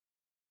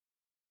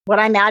What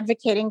I'm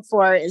advocating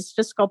for is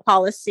fiscal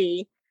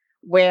policy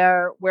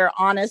where we're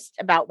honest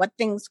about what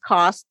things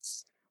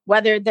cost,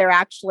 whether they're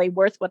actually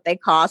worth what they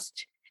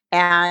cost.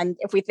 And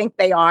if we think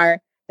they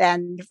are,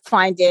 then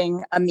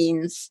finding a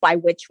means by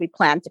which we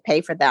plan to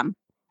pay for them.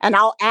 And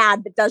I'll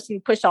add that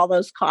doesn't push all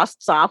those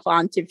costs off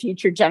onto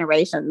future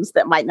generations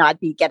that might not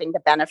be getting the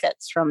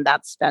benefits from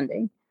that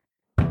spending.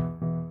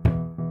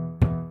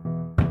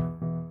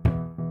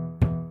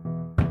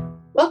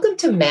 Welcome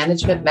to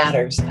Management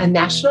Matters, a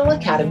National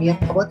Academy of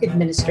Public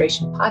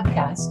Administration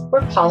podcast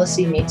where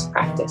policy meets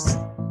practice.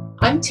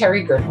 I'm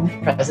Terry Girton,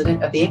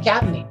 president of the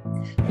Academy.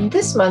 And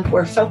this month,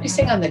 we're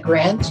focusing on the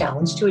grand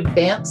challenge to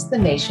advance the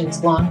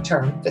nation's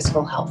long-term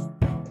fiscal health.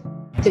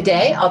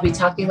 Today, I'll be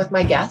talking with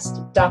my guest,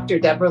 Dr.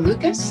 Deborah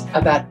Lucas,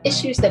 about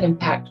issues that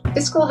impact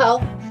fiscal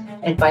health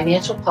and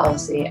financial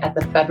policy at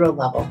the federal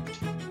level.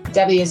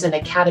 Debbie is an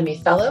Academy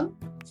Fellow,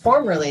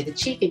 formerly the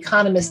Chief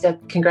Economist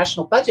at the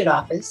Congressional Budget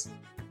Office,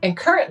 and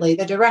currently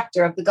the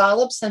director of the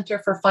Golub Center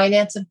for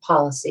Finance and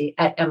Policy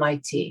at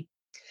MIT.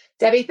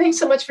 Debbie, thanks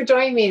so much for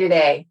joining me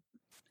today.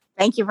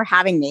 Thank you for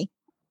having me.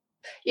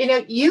 You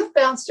know, you've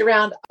bounced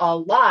around a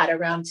lot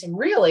around some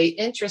really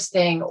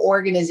interesting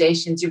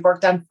organizations. You've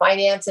worked on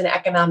finance and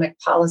economic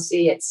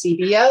policy at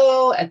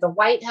CBO, at the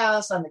White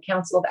House, on the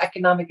Council of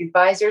Economic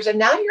Advisors, and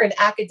now you're in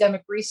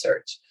academic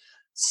research.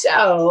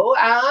 So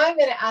I'm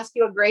going to ask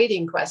you a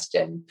grading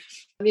question.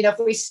 You know, if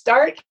we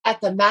start at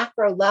the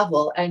macro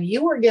level and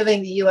you were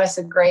giving the U.S.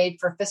 a grade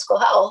for fiscal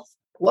health,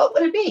 what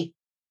would it be?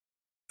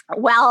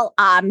 Well,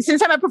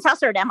 since I'm a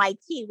professor at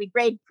MIT, we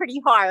grade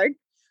pretty hard.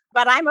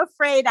 But I'm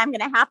afraid I'm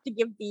going to have to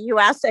give the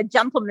U.S. a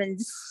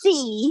gentleman's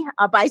C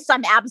by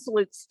some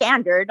absolute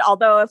standard.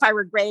 Although if I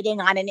were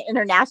grading on an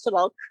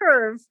international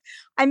curve,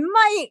 I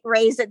might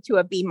raise it to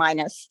a B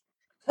minus.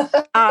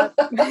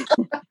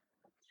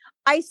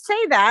 I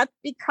say that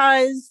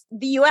because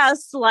the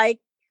U.S., like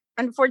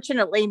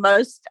unfortunately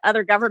most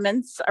other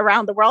governments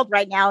around the world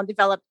right now in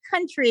developed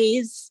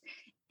countries,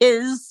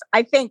 is,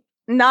 I think,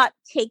 not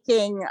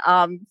taking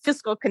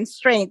fiscal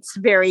constraints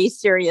very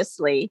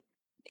seriously.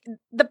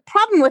 The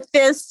problem with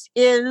this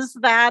is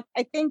that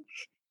I think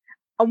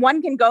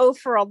one can go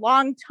for a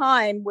long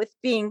time with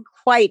being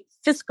quite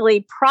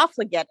fiscally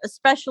profligate,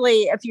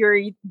 especially if you're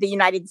the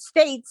United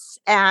States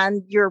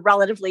and you're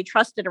relatively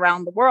trusted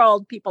around the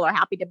world. People are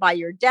happy to buy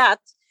your debt.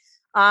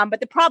 But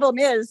the problem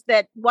is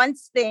that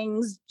once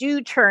things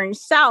do turn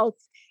south,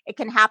 it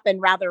can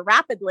happen rather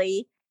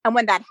rapidly. And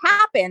when that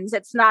happens,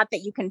 it's not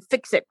that you can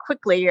fix it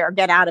quickly or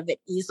get out of it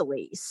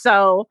easily.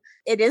 So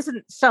it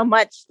isn't so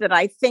much that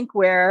I think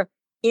we're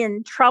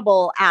in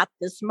trouble at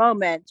this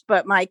moment,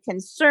 but my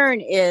concern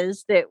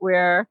is that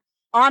we're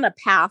on a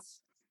path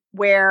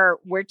where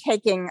we're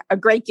taking a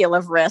great deal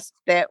of risk,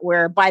 that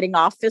we're biting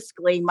off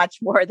fiscally much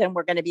more than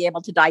we're going to be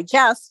able to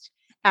digest.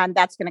 And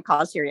that's going to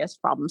cause serious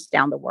problems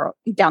down the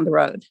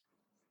road.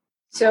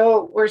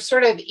 So we're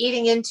sort of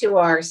eating into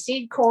our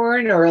seed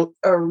corn or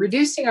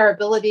reducing our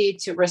ability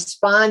to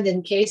respond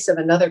in case of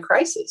another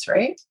crisis,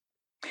 right?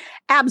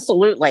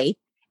 Absolutely.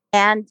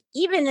 And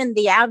even in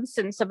the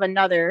absence of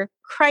another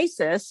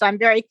crisis, I'm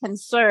very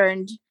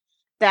concerned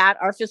that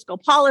our fiscal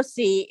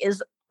policy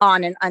is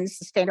on an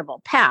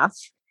unsustainable path.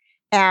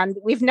 And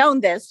we've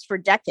known this for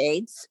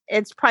decades.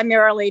 It's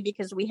primarily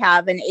because we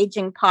have an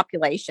aging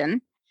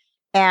population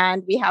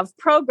and we have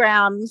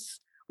programs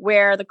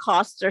where the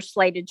costs are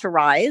slated to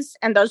rise.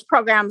 And those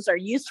programs are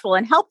useful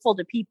and helpful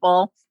to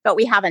people, but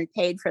we haven't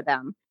paid for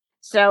them.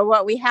 So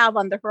what we have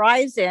on the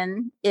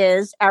horizon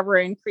is ever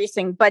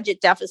increasing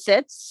budget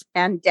deficits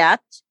and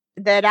debt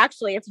that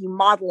actually, if you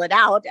model it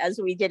out, as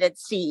we did at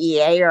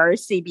CEA or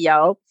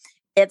CBO,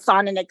 it's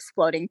on an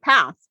exploding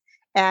path.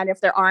 And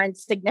if there aren't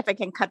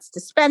significant cuts to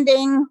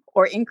spending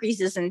or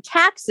increases in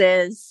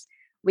taxes,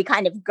 we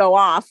kind of go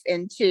off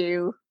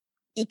into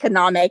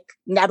economic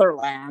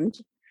Netherland.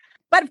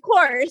 But of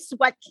course,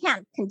 what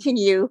can't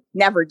continue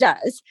never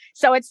does.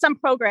 So at some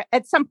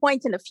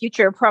point in the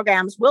future,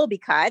 programs will be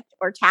cut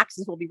or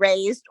taxes will be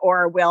raised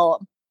or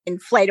will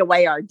inflate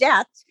away our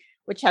debt,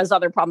 which has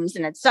other problems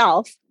in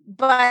itself.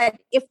 But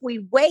if we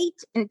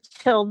wait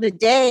until the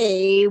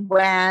day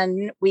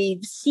when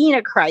we've seen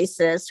a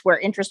crisis where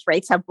interest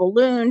rates have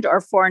ballooned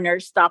or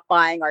foreigners stop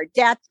buying our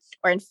debt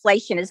or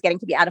inflation is getting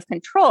to be out of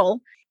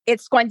control,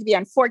 it's going to be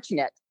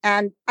unfortunate.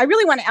 And I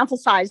really want to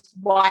emphasize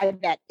why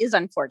that is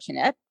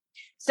unfortunate.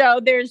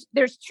 So there's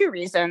two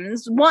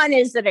reasons. One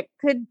is that it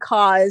could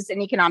cause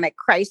an economic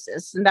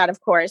crisis, and that, of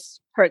course,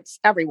 hurts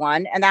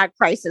everyone. And that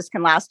crisis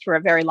can last for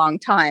a very long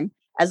time,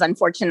 as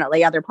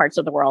unfortunately other parts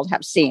of the world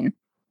have seen.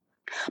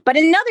 But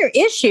another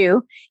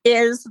issue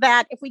is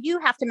that if we do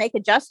have to make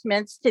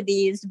adjustments to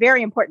these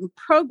very important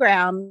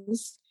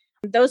programs,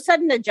 those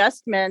sudden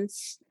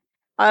adjustments,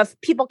 if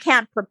people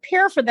can't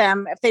prepare for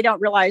them, if they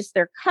don't realize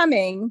they're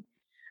coming,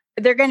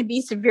 they're going to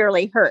be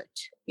severely hurt.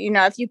 You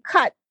know, if you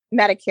cut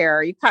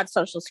Medicare, you cut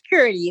Social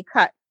Security, you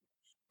cut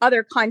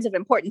other kinds of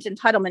important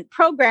entitlement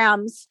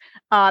programs,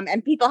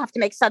 and people have to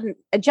make sudden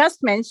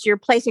adjustments, you're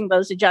placing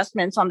those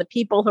adjustments on the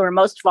people who are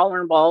most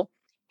vulnerable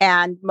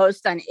and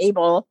most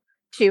unable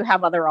to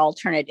have other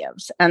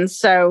alternatives. And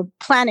so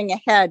planning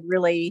ahead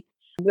really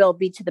will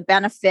be to the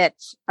benefit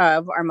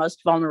of our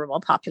most vulnerable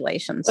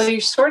populations. So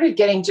you're sort of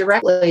getting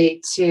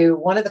directly to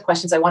one of the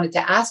questions I wanted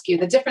to ask you,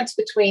 the difference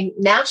between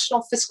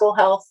national fiscal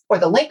health, or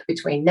the link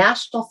between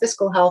national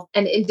fiscal health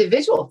and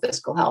individual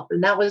fiscal health.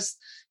 And that was,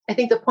 I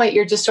think, the point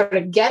you're just sort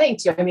of getting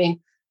to. I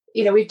mean,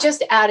 we've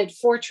just added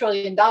 $4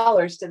 trillion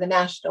to the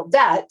national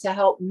debt to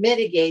help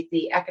mitigate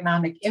the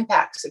economic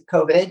impacts of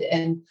COVID.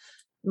 And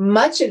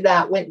much of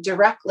that went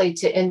directly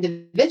to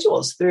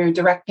individuals through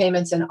direct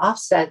payments and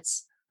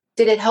offsets.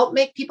 Did it help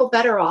make people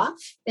better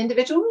off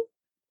individually?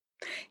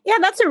 Yeah,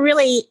 that's a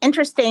really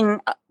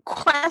interesting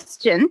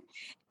question.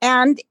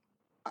 And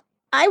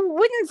I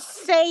wouldn't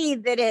say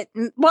that it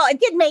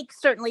did make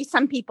certainly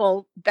some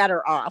people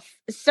better off.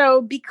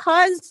 So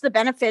because the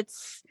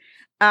benefits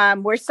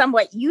were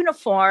somewhat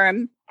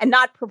uniform and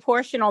not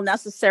proportional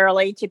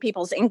necessarily to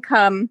people's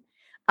income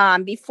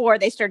before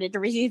they started to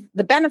receive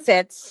the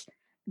benefits,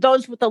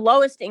 those with the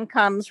lowest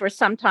incomes were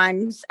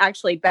sometimes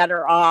actually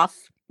better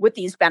off with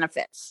these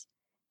benefits.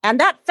 And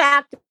that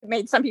fact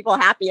made some people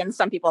happy and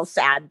some people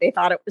sad.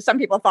 Some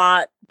people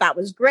thought that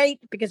was great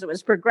because it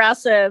was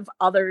progressive.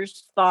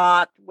 Others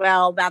thought,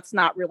 well, that's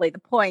not really the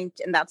point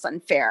and that's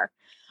unfair.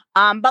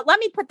 But let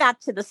me put that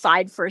to the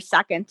side for a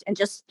second and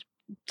just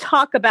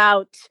talk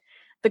about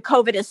the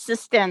COVID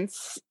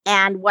assistance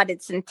and what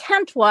its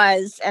intent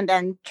was, and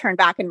then turn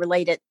back and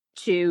relate it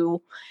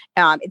to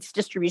its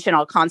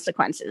distributional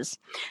consequences.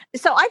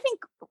 So I think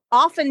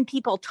often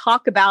people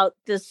talk about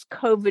this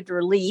COVID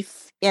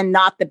relief in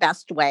not the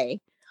best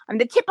way.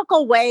 The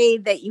typical way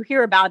that you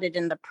hear about it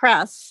in the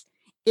press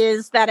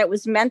is that it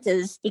was meant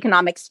as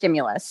economic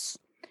stimulus.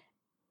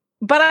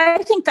 But I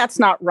think that's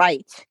not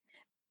right.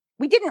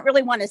 We didn't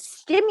really want to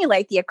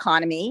stimulate the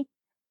economy.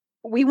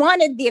 We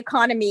wanted the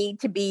economy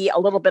to be a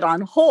little bit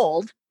on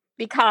hold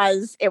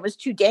because it was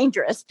too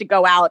dangerous to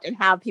go out and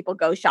have people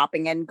go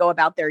shopping and go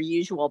about their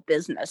usual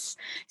business.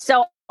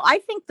 So I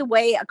think the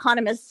way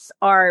economists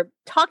are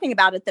talking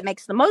about it that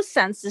makes the most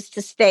sense is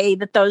to say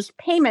that those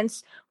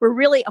payments were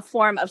really a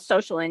form of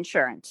social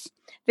insurance.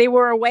 They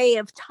were a way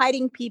of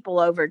tiding people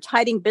over,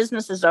 tiding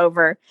businesses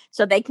over,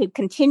 so they could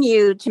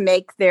continue to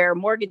make their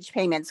mortgage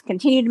payments,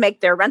 continue to make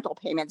their rental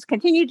payments,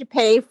 continue to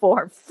pay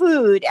for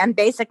food and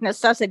basic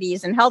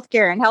necessities and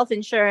healthcare and health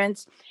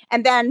insurance.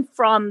 And then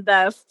from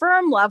the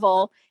firm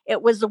level,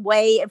 it was a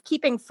way of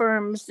keeping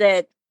firms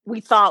that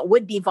we thought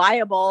would be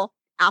viable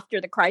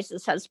after the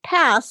crisis has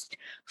passed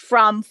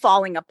from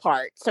falling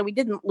apart. So we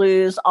didn't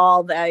lose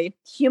all the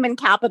human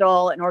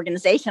capital and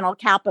organizational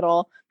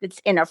capital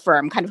that's in a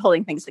firm, kind of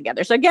holding things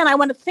together. So again, I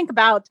want to think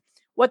about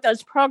what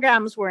those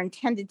programs were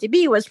intended to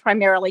be was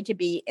primarily to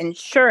be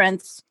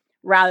insurance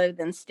rather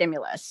than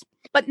stimulus.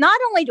 But not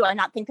only do I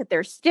not think that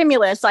they're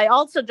stimulus, I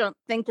also don't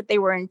think that they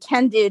were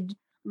intended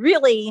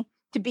really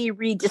to be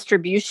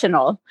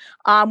redistributional.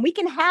 We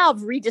can have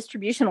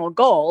redistributional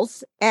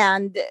goals,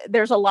 and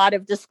there's a lot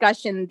of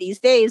discussion these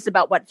days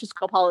about what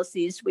fiscal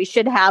policies we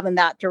should have in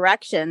that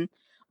direction.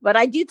 But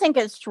I do think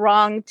it's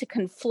wrong to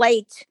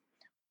conflate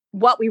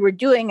what we were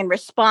doing in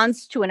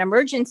response to an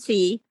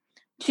emergency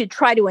to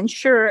try to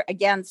insure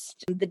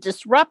against the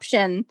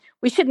disruption.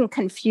 We shouldn't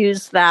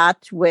confuse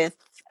that with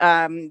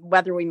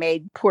whether we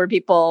made poor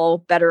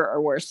people better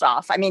or worse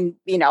off. I mean,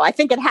 I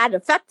think it had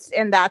effects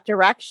in that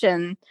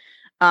direction,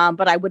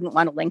 but I wouldn't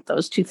want to link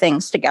those two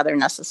things together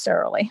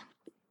necessarily.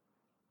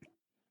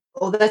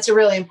 Well, that's a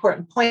really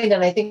important point.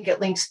 And I think it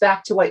links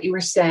back to what you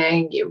were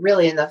saying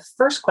really in the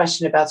first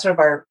question about sort of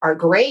our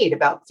grade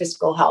about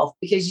fiscal health,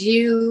 because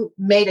you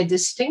made a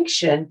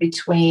distinction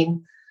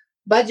between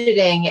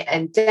budgeting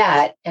and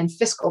debt and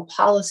fiscal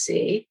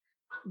policy.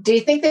 Do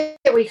you think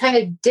that we kind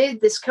of did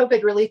this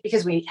COVID relief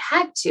because we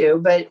had to,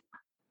 but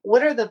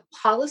what are the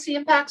policy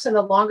impacts and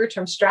the longer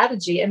term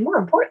strategy? And more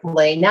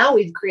importantly, now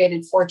we've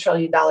created $4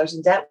 trillion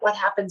in debt. What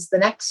happens the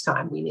next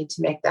time we need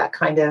to make that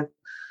kind of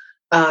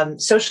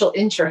social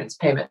insurance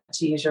payment,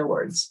 to use your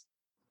words?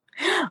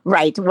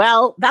 Right.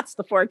 Well, that's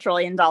the $4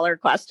 trillion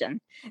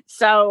question.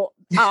 So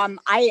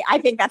I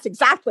think that's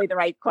exactly the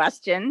right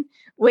question,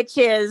 which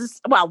is,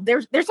 well,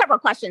 there's several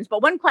questions,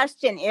 but one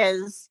question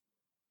is,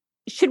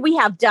 should we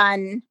have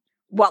done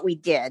what we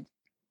did?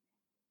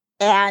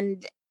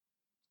 And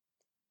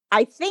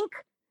I think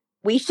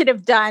we should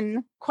have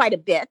done quite a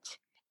bit,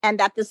 and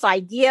that this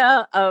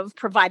idea of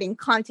providing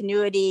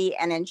continuity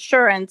and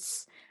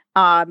insurance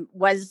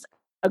was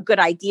a good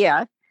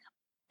idea.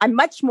 I'm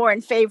much more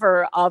in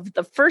favor of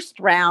the first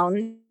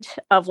round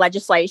of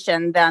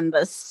legislation than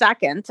the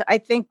second. I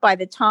think by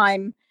the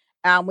time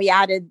we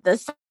added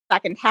the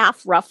second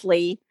half,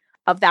 roughly,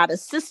 of that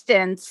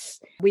assistance,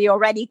 we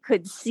already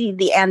could see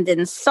the end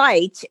in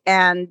sight.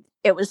 And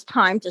it was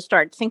time to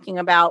start thinking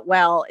about,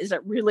 well, is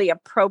it really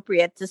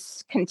appropriate to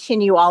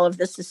continue all of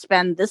this, to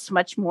spend this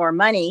much more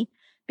money?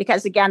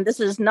 Because again, this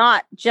is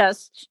not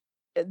just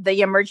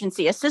the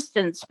emergency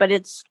assistance, but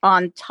it's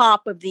on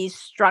top of these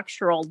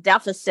structural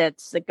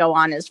deficits that go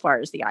on as far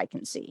as the eye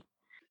can see.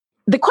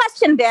 The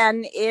question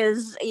then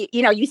is,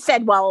 you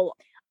said, well,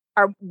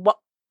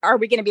 are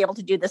we going to be able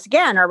to do this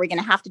again? Are we going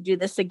to have to do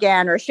this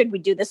again? Or should we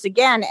do this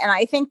again? And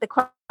I think the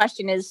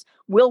question is,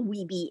 will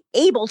we be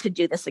able to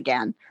do this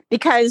again?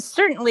 Because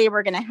certainly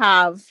we're going to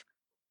have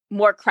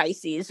more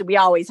crises. We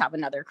always have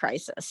another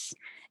crisis.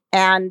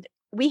 And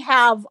we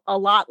have a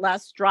lot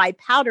less dry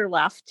powder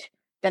left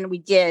than we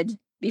did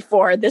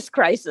before this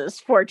crisis,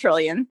 4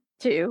 trillion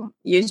to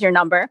use your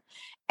number.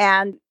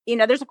 And,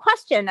 there's a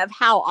question of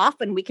how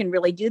often we can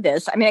really do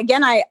this. I mean,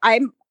 again,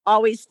 I'm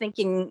always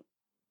thinking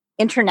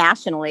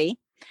internationally.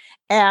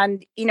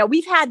 And,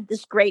 we've had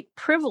this great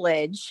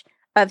privilege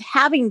of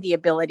having the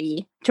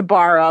ability to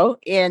borrow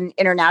in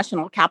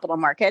international capital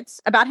markets.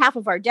 About half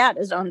of our debt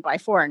is owned by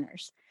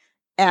foreigners.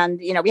 And,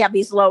 we have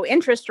these low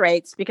interest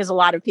rates because a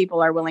lot of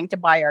people are willing to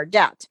buy our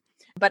debt.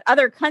 But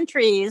other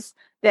countries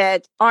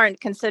that aren't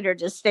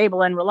considered as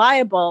stable and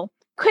reliable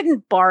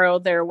couldn't borrow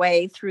their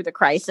way through the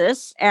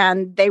crisis,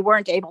 and they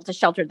weren't able to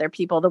shelter their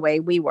people the way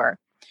we were.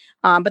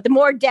 But the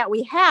more debt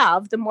we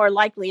have, the more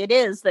likely it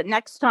is that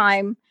next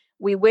time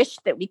we wish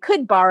that we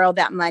could borrow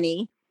that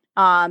money,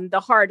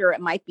 the harder it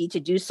might be to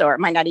do so, or it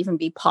might not even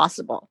be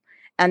possible.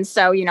 And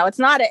so, it's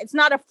not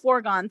a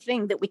foregone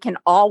thing that we can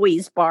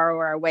always borrow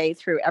our way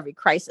through every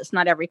crisis.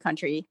 Not every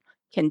country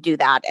can do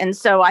that. And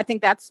so I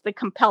think that's the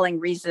compelling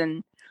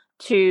reason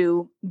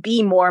to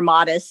be more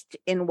modest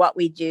in what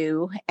we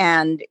do.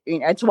 And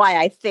it's why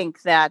I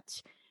think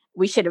that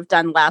we should have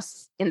done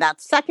less in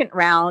that second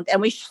round.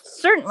 And we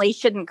certainly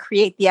shouldn't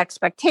create the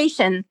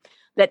expectation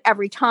that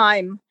every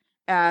time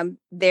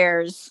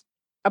there's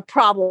a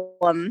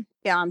problem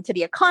to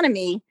the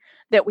economy,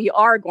 that we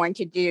are going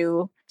to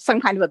do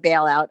some kind of a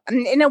bailout. I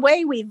mean, in a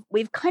way,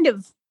 we've kind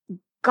of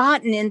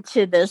gotten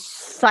into this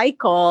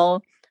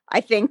cycle,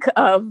 I think,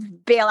 of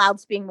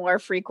bailouts being more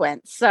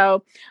frequent.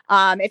 So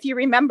if you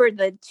remember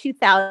the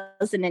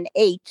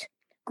 2008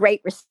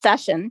 Great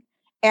Recession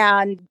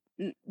and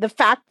the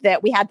fact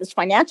that we had this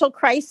financial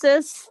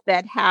crisis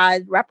that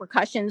had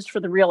repercussions for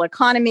the real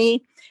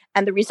economy,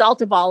 and the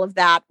result of all of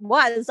that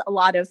was a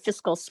lot of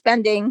fiscal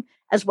spending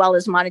as well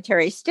as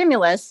monetary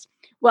stimulus.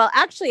 Well,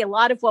 actually, a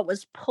lot of what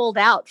was pulled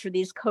out for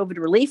these COVID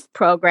relief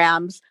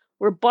programs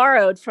were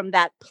borrowed from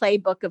that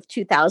playbook of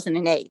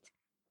 2008.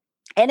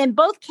 And in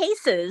both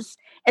cases,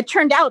 it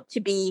turned out to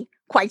be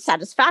quite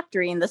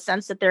satisfactory in the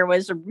sense that there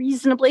was a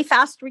reasonably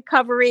fast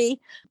recovery.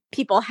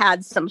 People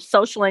had some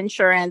social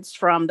insurance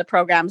from the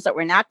programs that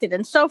were enacted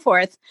and so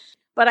forth.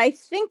 But I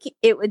think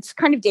it was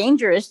kind of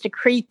dangerous to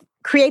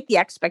create the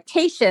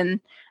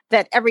expectation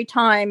that every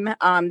time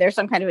there's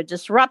some kind of a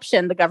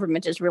disruption, the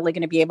government is really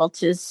going to be able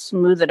to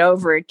smooth it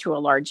over to a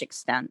large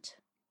extent.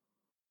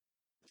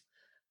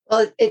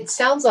 Well, it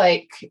sounds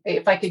like,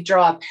 if I could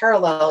draw a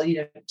parallel,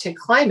 to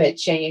climate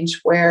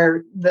change,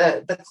 where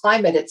the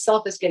climate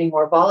itself is getting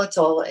more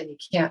volatile and you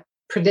can't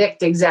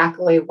predict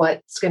exactly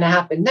what's going to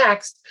happen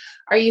next.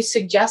 Are you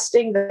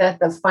suggesting that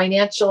the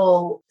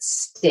financial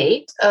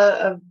state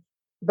of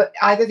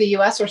either the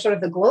U.S. or sort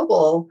of the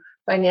global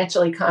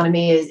financial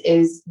economy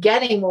is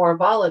getting more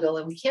volatile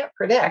and we can't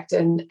predict?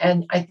 And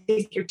I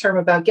think your term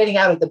about getting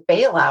out of the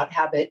bailout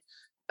habit,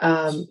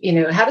 how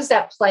does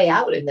that play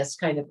out in this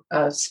kind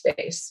of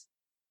space?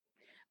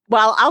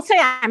 Well, I'll say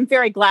I'm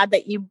very glad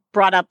that you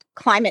brought up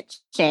climate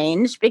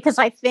change, because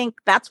I think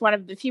that's one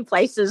of the few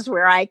places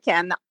where I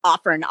can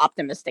offer an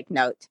optimistic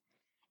note.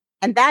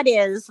 And that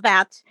is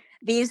that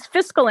these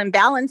fiscal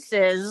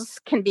imbalances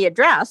can be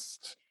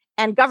addressed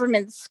and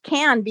governments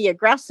can be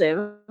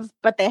aggressive,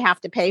 but they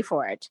have to pay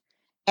for it.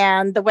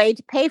 And the way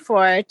to pay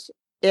for it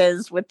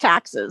is with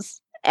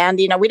taxes. And,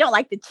 we don't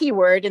like the T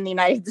word in the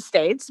United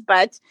States,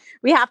 but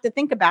we have to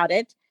think about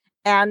it.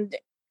 And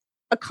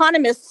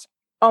economists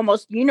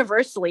almost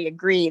universally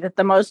agree that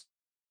the most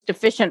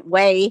efficient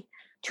way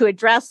to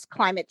address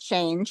climate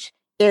change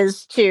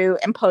is to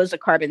impose a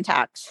carbon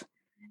tax.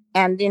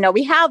 And,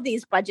 we have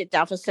these budget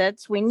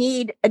deficits. We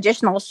need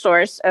additional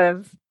source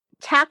of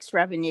tax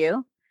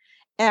revenue.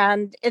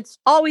 And it's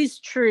always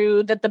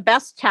true that the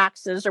best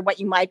taxes are what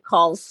you might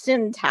call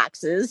sin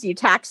taxes. You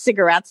tax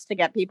cigarettes to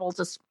get people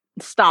to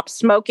stop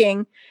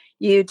smoking.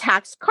 You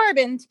tax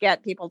carbon to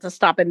get people to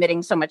stop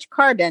emitting so much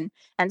carbon.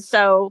 And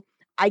so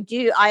I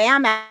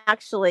am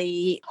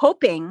actually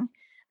hoping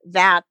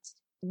that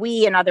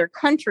we and other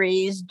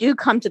countries do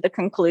come to the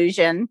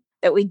conclusion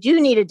that we do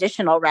need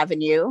additional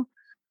revenue,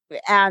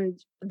 and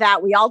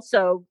that we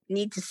also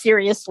need to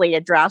seriously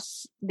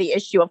address the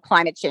issue of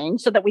climate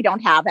change so that we don't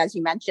have, as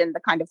you mentioned, the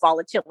kind of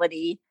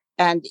volatility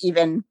and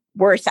even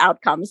worse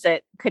outcomes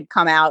that could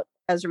come out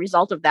as a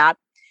result of that.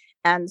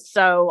 And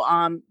so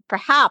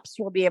perhaps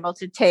we'll be able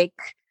to take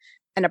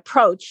an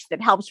approach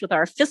that helps with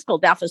our fiscal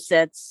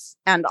deficits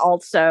and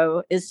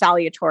also is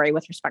salutary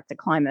with respect to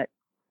climate.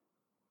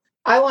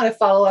 I want to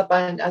follow up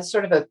on a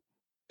sort of a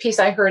piece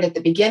I heard at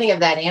the beginning of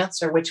that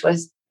answer, which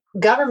was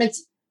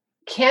governments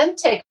can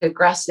take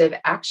aggressive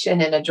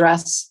action and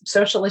address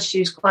social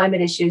issues,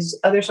 climate issues,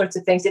 other sorts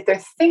of things, if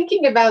they're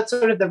thinking about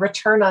sort of the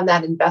return on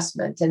that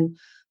investment and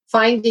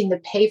finding the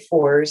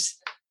pay-fors.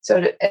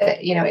 So,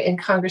 in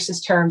Congress's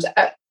terms,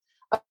 I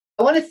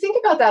want to think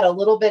about that a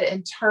little bit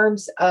in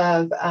terms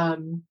of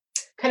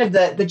kind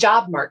of the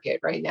job market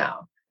right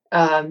now.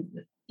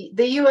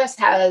 The U.S.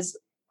 has,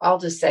 I'll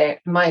just say,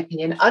 in my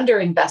opinion,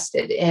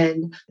 underinvested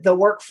in the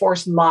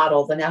workforce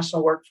model, the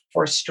national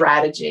workforce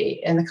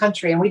strategy in the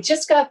country. And we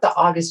just got the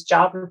August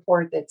job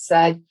report that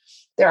said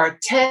there are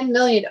 10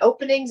 million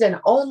openings and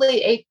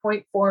only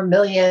 8.4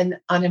 million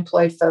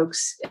unemployed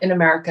folks in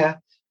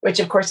America, which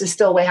of course is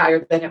still way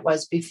higher than it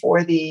was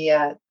before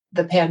the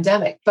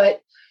pandemic.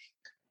 But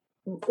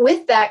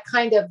with that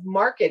kind of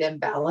market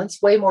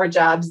imbalance, way more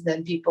jobs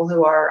than people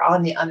who are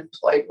on the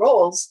unemployed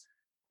rolls.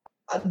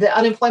 The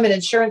unemployment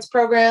insurance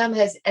program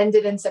has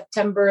ended in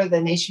September. The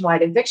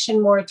nationwide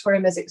eviction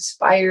moratorium has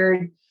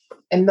expired,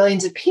 and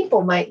millions of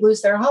people might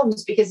lose their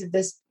homes because of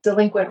this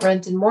delinquent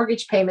rent and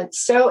mortgage payments.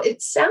 So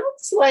it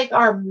sounds like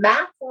our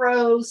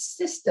macro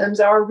systems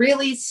are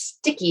really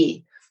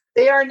sticky.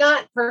 They are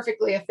not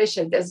perfectly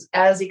efficient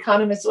as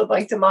economists would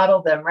like to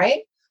model them,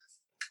 right?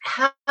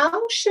 How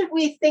should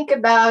we think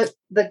about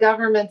the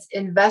government's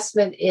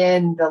investment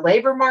in the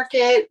labor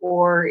market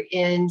or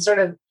in sort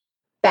of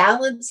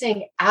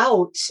balancing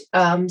out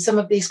some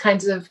of these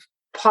kinds of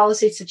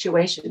policy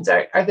situations?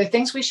 Are there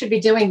things we should be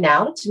doing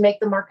now to make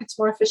the markets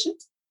more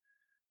efficient?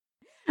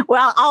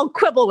 Well, I'll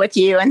quibble with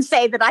you and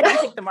say that I don't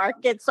think the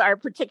markets are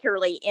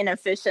particularly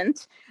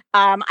inefficient.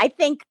 I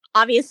think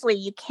obviously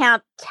you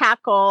can't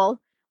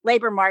tackle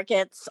labor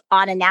markets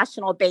on a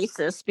national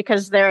basis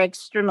because they're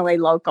extremely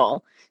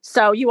local.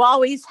 So you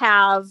always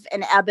have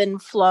an ebb and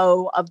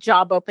flow of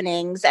job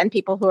openings and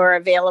people who are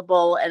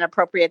available and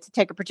appropriate to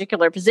take a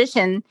particular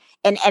position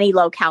in any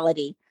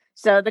locality.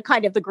 So the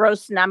kind of the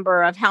gross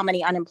number of how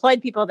many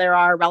unemployed people there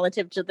are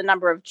relative to the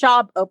number of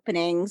job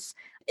openings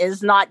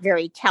is not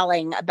very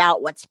telling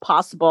about what's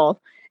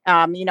possible.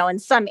 In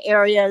some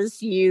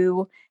areas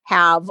you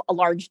have a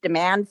large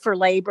demand for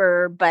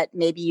labor, but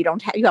maybe you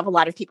have a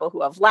lot of people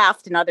who have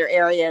left. In other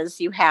areas,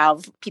 you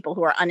have people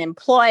who are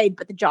unemployed,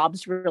 but the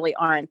jobs really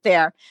aren't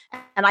there.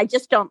 And I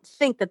just don't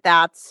think that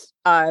that's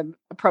an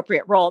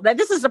appropriate role.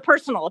 This is a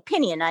personal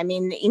opinion. I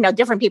mean,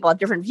 different people have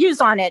different views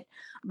on it,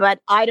 but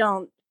I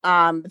don't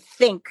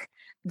think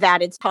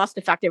that it's cost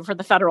effective for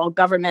the federal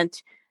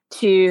government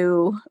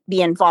to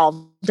be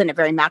involved in a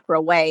very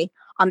macro way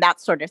on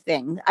that sort of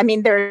thing. I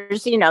mean,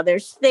 there's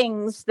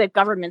things that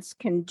governments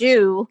can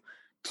do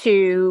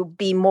to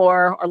be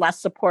more or less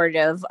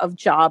supportive of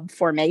job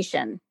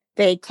formation.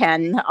 They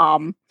can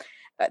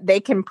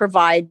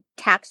provide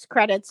tax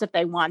credits if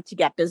they want to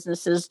get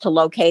businesses to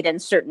locate in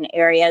certain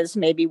areas,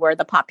 maybe where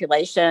the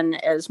population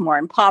is more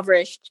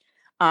impoverished.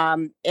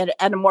 At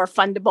a more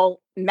fundamental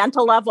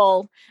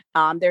level,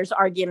 there's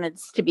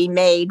arguments to be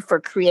made for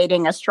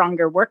creating a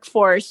stronger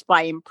workforce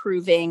by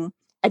improving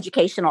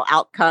educational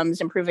outcomes,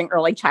 improving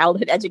early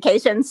childhood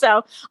education.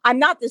 So I'm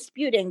not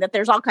disputing that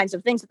there's all kinds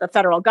of things that the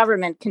federal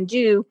government can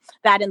do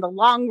that in the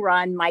long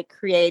run might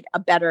create a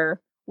better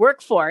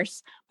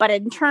workforce. But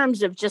in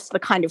terms of just the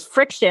kind of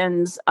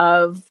frictions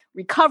of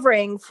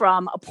recovering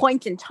from a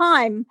point in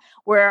time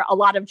where a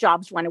lot of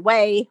jobs went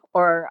away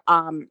or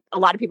a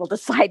lot of people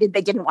decided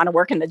they didn't want to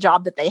work in the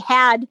job that they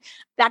had,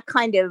 that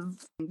kind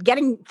of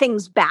getting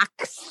things back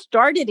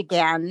started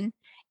again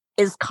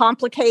is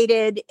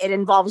complicated. It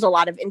involves a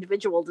lot of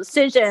individual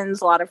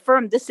decisions, a lot of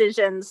firm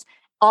decisions.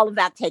 All of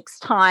that takes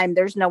time.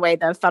 There's no way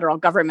the federal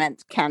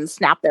government can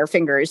snap their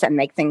fingers and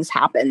make things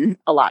happen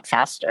a lot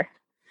faster.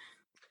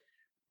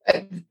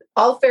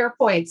 All fair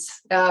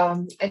points.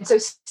 And so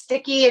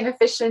sticky and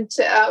efficient.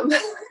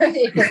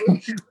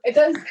 It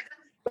does.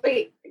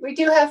 We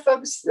do have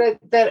folks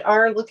that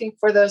are looking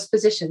for those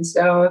positions.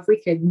 So if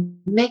we could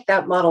make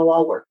that model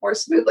all work more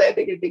smoothly, I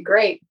think it'd be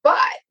great. But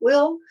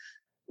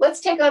let's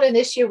take on an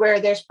issue where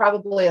there's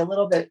probably a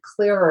little bit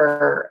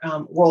clearer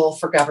role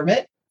for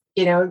government.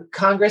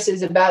 Congress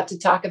is about to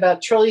talk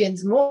about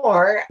trillions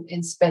more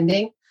in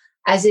spending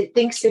as it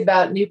thinks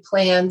about new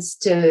plans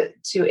to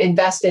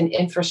invest in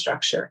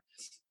infrastructure.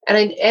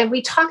 And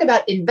we talk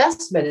about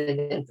investment in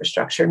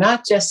infrastructure,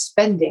 not just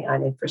spending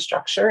on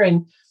infrastructure.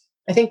 And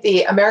I think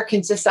the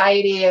American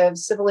Society of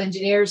Civil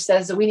Engineers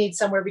says that we need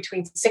somewhere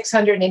between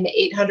 $600 and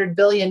 $800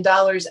 billion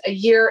a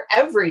year,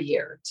 every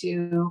year,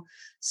 to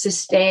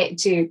sustain,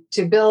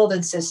 to build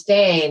and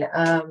sustain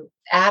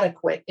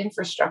adequate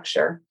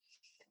infrastructure.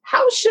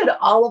 How should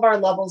all of our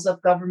levels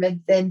of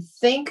government then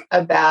think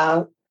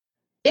about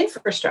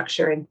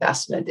infrastructure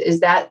investment?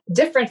 Is that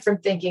different from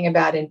thinking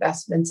about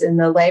investments in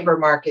the labor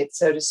market,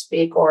 so to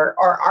speak, or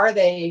are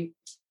they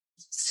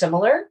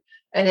similar?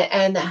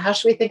 And how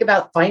should we think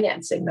about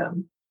financing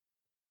them?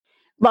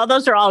 Well,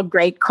 those are all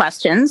great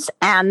questions.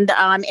 And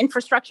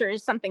infrastructure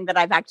is something that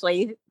I've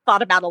actually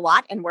thought about a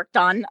lot and worked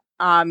on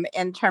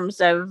in terms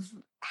of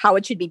how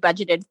it should be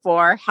budgeted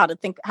for, how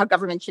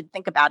government should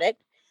think about it.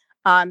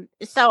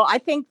 So I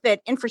think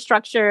that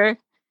infrastructure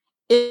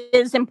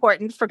is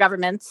important for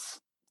governments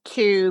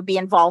to be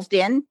involved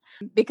in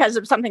because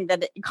of something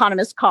that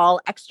economists call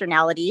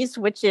externalities,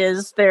 which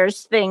is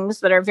there's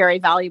things that are very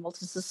valuable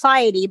to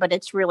society, but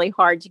it's really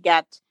hard to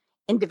get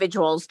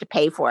individuals to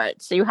pay for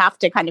it. So you have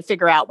to kind of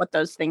figure out what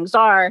those things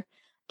are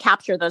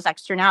capture those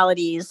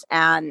externalities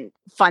and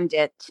fund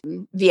it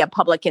via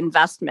public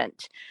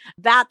investment.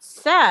 That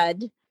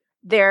said,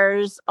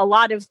 there's a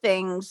lot of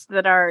things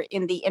that are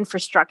in the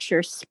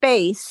infrastructure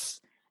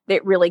space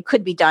that really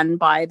could be done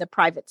by the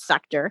private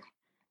sector.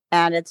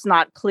 And it's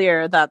not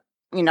clear that,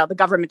 the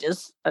government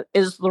is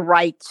the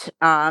right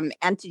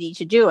entity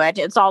to do it.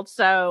 It's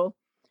also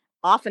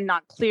often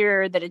not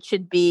clear that it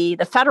should be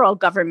the federal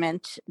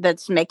government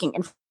that's making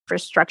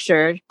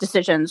infrastructure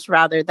decisions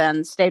rather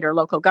than state or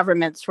local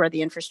governments where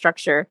the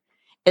infrastructure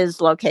is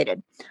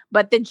located.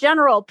 But the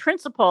general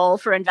principle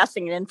for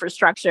investing in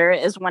infrastructure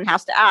is one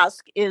has to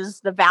ask,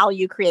 is the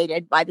value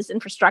created by this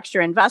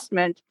infrastructure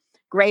investment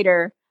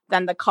greater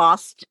than the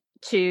cost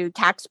to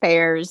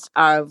taxpayers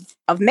of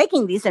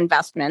making these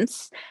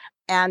investments?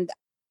 And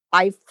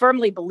I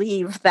firmly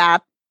believe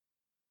that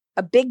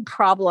a big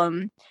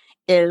problem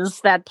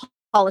is that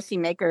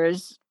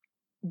policymakers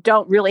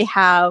don't really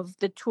have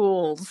the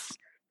tools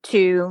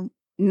to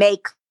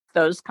make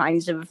those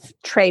kinds of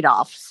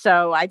trade-offs.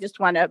 So I just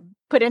want to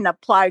put in a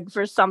plug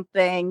for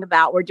something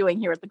that we're doing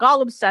here at the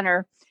Golub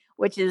Center,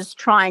 which is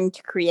trying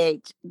to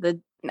create the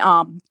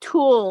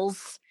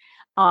tools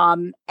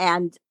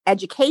and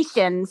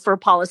education for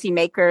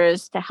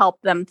policymakers to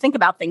help them think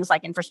about things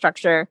like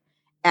infrastructure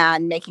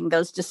and making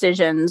those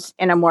decisions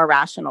in a more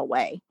rational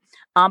way.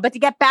 But to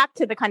get back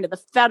to the kind of the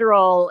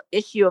federal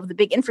issue of the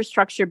big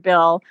infrastructure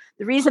bill,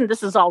 the reason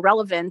this is all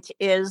relevant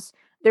is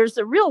there's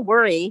a real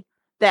worry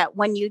that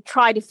when you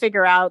try to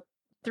figure out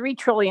 $3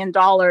 trillion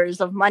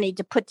of money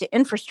to put to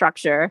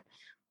infrastructure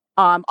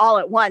all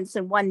at once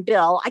in one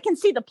bill, I can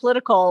see the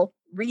political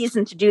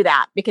reason to do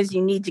that because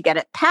you need to get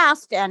it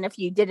passed. And if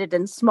you did it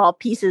in small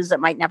pieces, it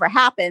might never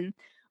happen.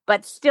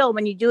 But still,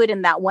 when you do it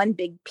in that one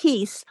big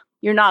piece,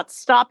 you're not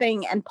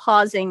stopping and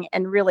pausing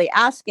and really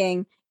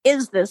asking,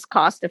 is this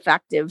cost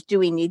effective? Do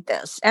we need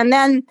this? And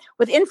then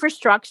with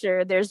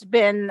infrastructure, there's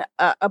been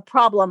a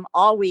problem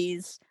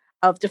always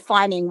of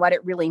defining what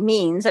it really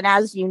means. And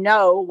as you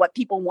know, what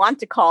people want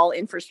to call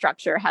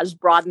infrastructure has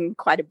broadened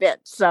quite a bit.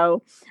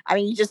 So,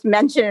 you just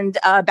mentioned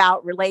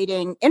about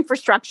relating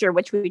infrastructure,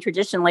 which we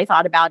traditionally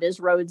thought about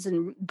as roads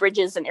and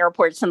bridges and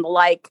airports and the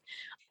like,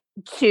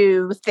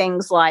 to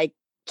things like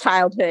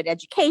childhood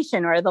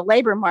education or the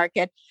labor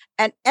market.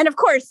 And of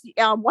course,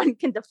 one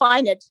can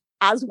define it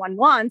as one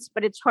wants,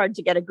 but it's hard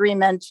to get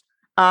agreement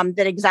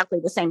that exactly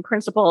the same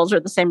principles or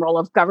the same role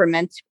of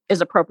government is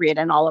appropriate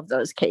in all of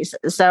those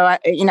cases. So,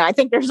 I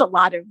think there's a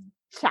lot of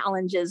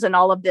challenges in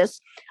all of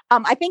this.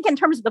 I think in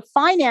terms of the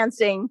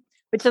financing,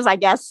 which is, I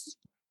guess,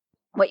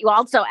 what you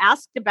also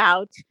asked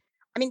about,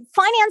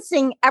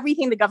 financing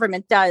everything the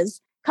government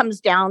does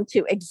comes down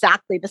to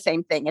exactly the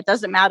same thing. It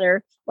doesn't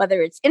matter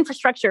whether it's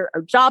infrastructure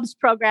or jobs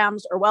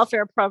programs or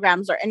welfare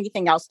programs or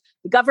anything else.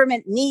 The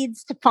government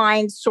needs to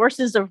find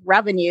sources of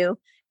revenue,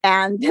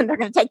 and then they're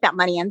going to take that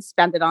money and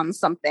spend it on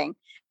something.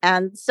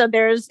 And so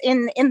there's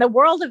in the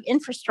world of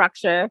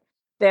infrastructure,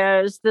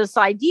 there's this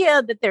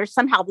idea that there's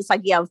somehow this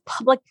idea of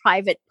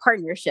public-private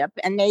partnership,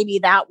 and maybe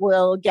that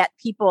will get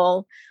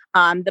people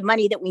the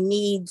money that we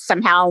need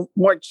somehow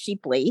more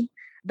cheaply.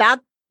 That,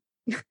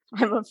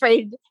 I'm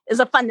afraid,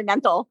 is a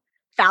fundamental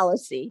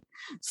fallacy.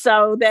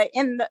 So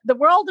in the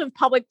world of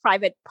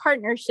public-private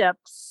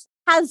partnerships,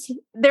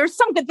 there's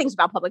some good things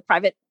about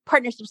public-private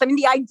partnerships.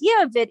 The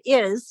idea of it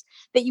is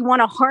that you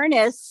want to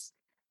harness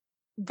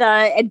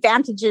the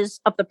advantages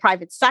of the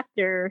private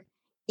sector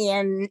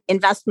in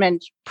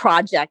investment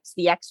projects,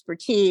 the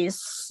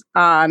expertise,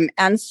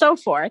 and so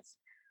forth.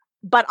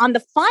 But on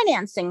the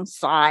financing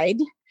side,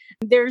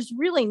 there's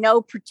really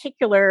no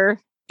particular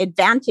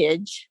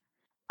advantage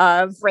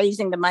of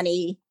raising the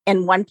money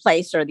in one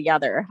place or the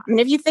other.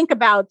 If you think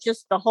about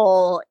just the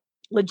whole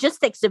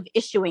logistics of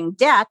issuing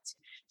debt,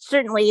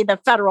 certainly the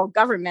federal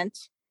government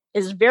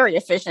is very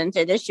efficient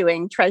at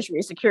issuing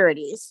treasury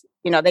securities.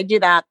 They do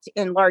that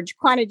in large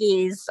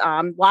quantities,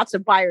 lots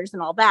of buyers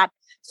and all that.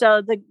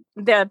 So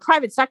the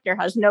private sector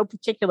has no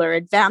particular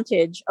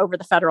advantage over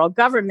the federal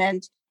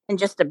government in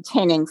just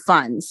obtaining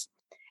funds.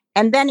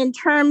 And then in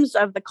terms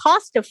of the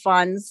cost of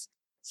funds,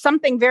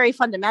 something very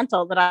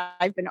fundamental that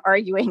I've been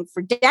arguing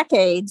for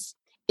decades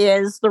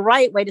is the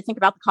right way to think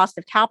about the cost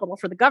of capital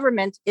for the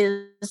government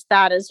is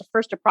that as a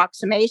first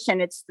approximation,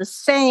 it's the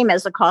same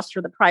as the cost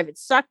for the private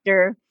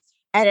sector,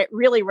 and it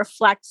really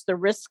reflects the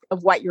risk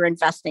of what you're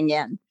investing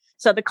in.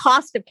 So the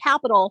cost of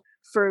capital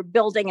for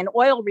building an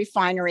oil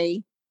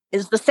refinery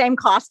is the same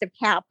cost of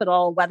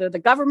capital, whether the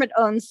government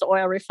owns the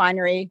oil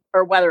refinery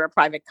or whether a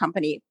private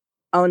company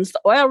owns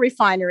the oil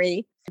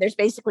refinery. There's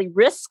basically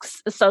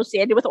risks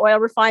associated with oil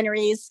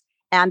refineries,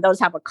 and those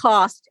have a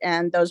cost,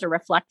 and those are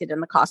reflected in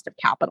the cost of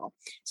capital.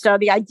 So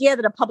the idea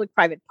that a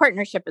public-private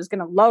partnership is going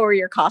to lower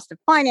your cost of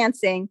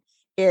financing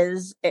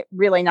is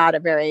really not a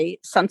very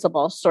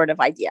sensible sort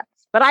of idea.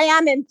 But I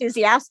am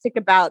enthusiastic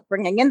about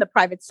bringing in the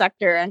private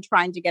sector and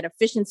trying to get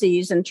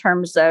efficiencies in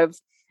terms of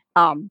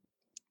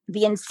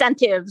the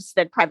incentives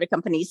that private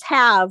companies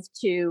have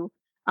to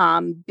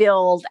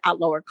build at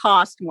lower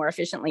cost more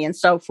efficiently and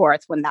so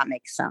forth when that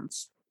makes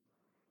sense.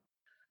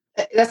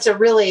 That's a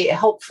really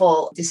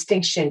helpful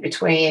distinction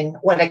between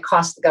what it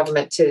costs the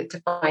government to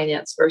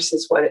finance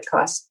versus what it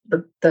costs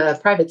the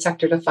private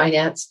sector to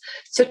finance.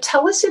 So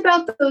tell us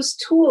about those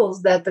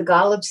tools that the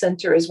Golub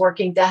Center is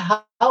working to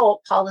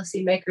help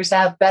policymakers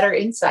have better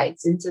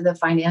insights into the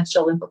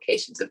financial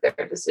implications of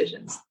their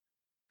decisions.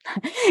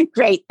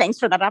 Great. Thanks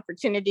for that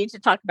opportunity to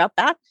talk about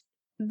that.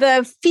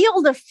 The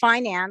field of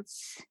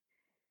finance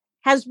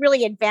has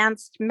really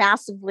advanced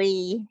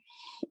massively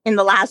in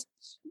the last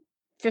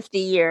 50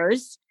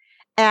 years.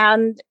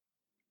 And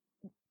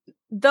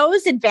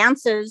those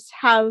advances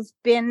have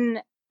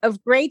been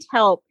of great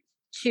help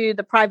to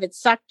the private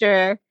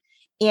sector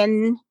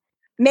in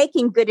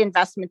making good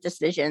investment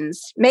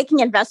decisions,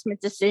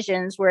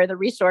 where the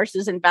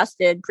resources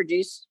invested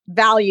produce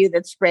value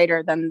that's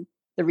greater than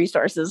the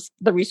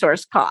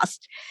resource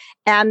cost.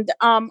 And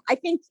I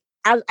think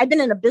I've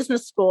been in a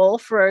business school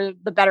for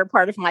the better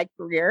part of my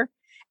career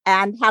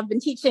and have been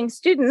teaching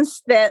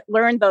students that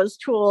learn those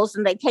tools,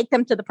 and they take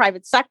them to the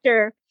private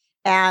sector.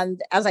 And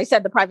as I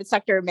said, the private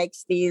sector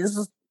makes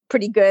these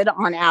pretty good,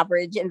 on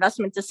average,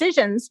 investment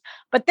decisions.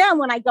 But then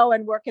when I go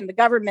and work in the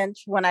government,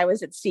 when I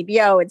was at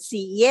CBO, at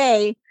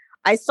CEA,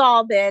 I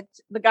saw that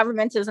the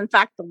government is, in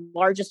fact, the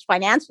largest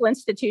financial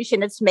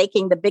institution. It's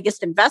making the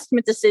biggest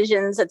investment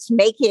decisions. It's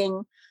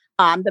making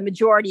the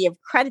majority of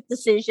credit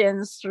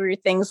decisions through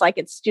things like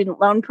its student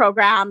loan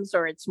programs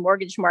or its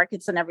mortgage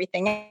markets and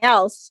everything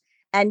else.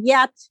 And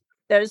yet,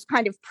 those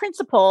kind of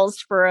principles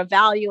for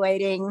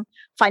evaluating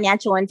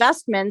financial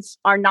investments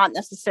are not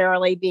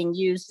necessarily being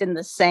used in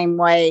the same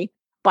way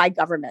by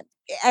government.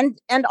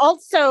 And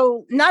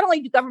also, not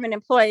only do government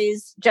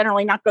employees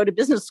generally not go to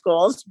business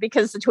schools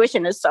because the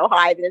tuition is so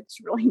high that it's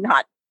really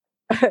not,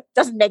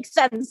 doesn't make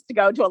sense to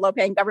go to a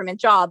low-paying government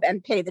job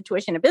and pay the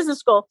tuition in business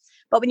school.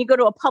 But when you go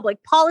to a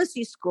public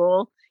policy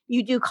school,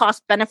 you do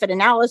cost-benefit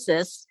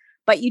analysis,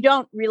 but you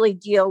don't really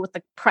deal with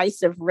the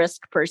price of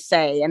risk per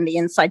se and the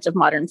insights of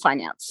modern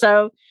finance.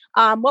 So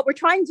what we're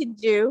trying to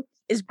do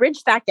is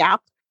bridge that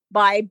gap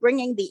by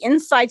bringing the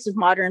insights of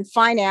modern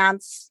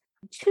finance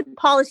to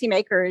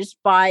policymakers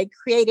by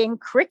creating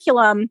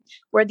curriculum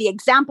where the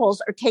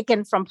examples are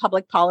taken from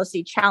public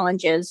policy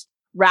challenges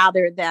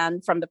rather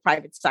than from the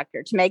private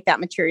sector to make that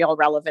material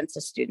relevant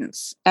to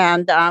students.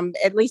 And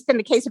at least in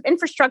the case of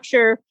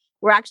infrastructure,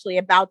 we're actually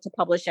about to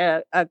publish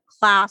a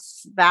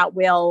class that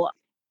will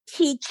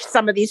teach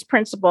some of these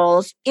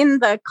principles in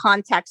the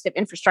context of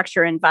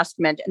infrastructure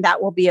investment, and that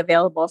will be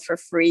available for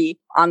free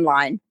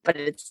online, but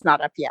it's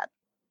not up yet.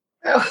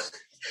 Oh,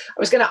 I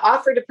was going to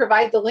offer to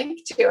provide the link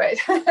to it.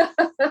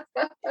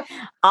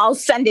 I'll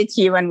send it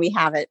to you when we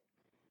have it.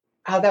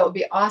 Oh, that would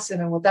be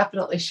awesome, and we'll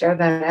definitely share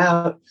that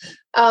out.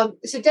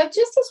 So, Deb,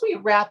 just as we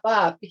wrap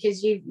up,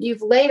 because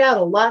you've laid out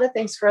a lot of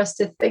things for us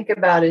to think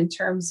about in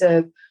terms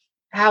of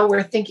how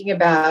we're thinking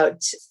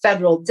about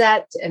federal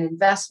debt and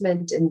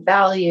investment and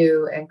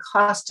value and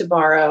cost to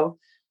borrow.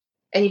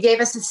 And you gave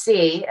us a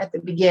C at the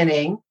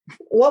beginning.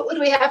 What would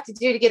we have to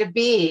do to get a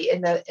B in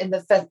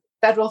the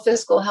federal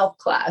fiscal health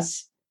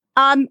class?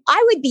 I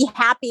would be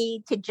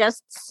happy to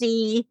just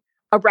see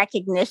a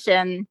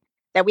recognition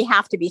that we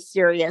have to be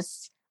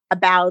serious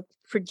about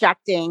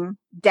projecting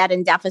debt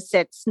and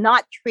deficits,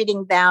 not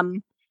treating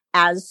them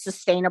as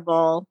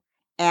sustainable,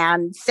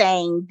 and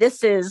saying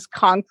this is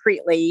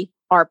concretely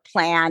our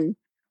plan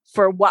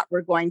for what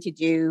we're going to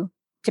do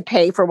to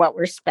pay for what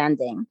we're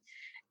spending.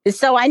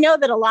 So I know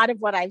that a lot of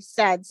what I've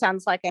said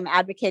sounds like I'm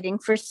advocating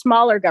for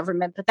smaller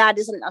government, but that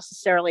isn't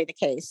necessarily the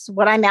case.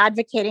 What I'm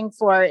advocating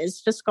for is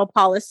fiscal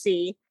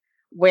policy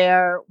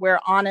where we're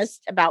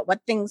honest about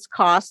what things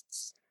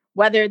cost,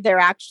 whether they're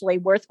actually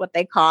worth what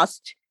they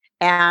cost.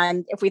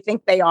 And if we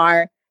think they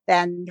are,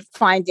 then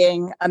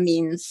finding a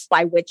means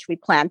by which we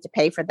plan to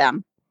pay for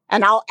them.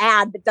 And I'll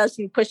add, that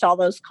doesn't push all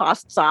those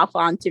costs off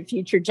onto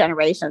future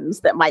generations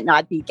that might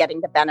not be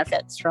getting the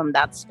benefits from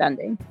that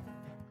spending.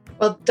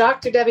 Well,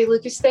 Dr. Debbie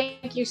Lucas,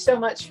 thank you so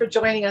much for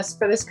joining us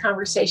for this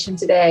conversation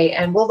today.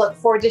 And we'll look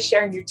forward to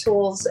sharing your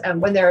tools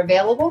when they're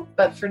available.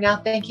 But for now,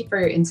 thank you for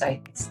your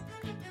insights.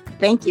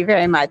 Thank you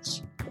very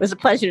much. It was a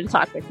pleasure to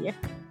talk with you.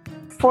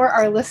 For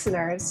our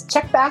listeners,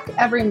 check back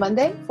every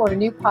Monday for a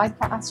new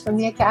podcast from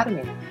the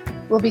Academy.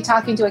 We'll be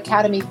talking to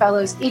Academy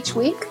Fellows each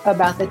week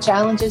about the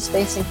challenges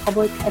facing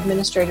public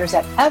administrators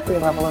at every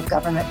level of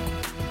government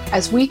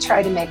as we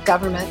try to make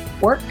government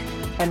work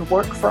and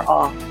work for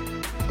all.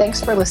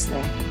 Thanks for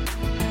listening.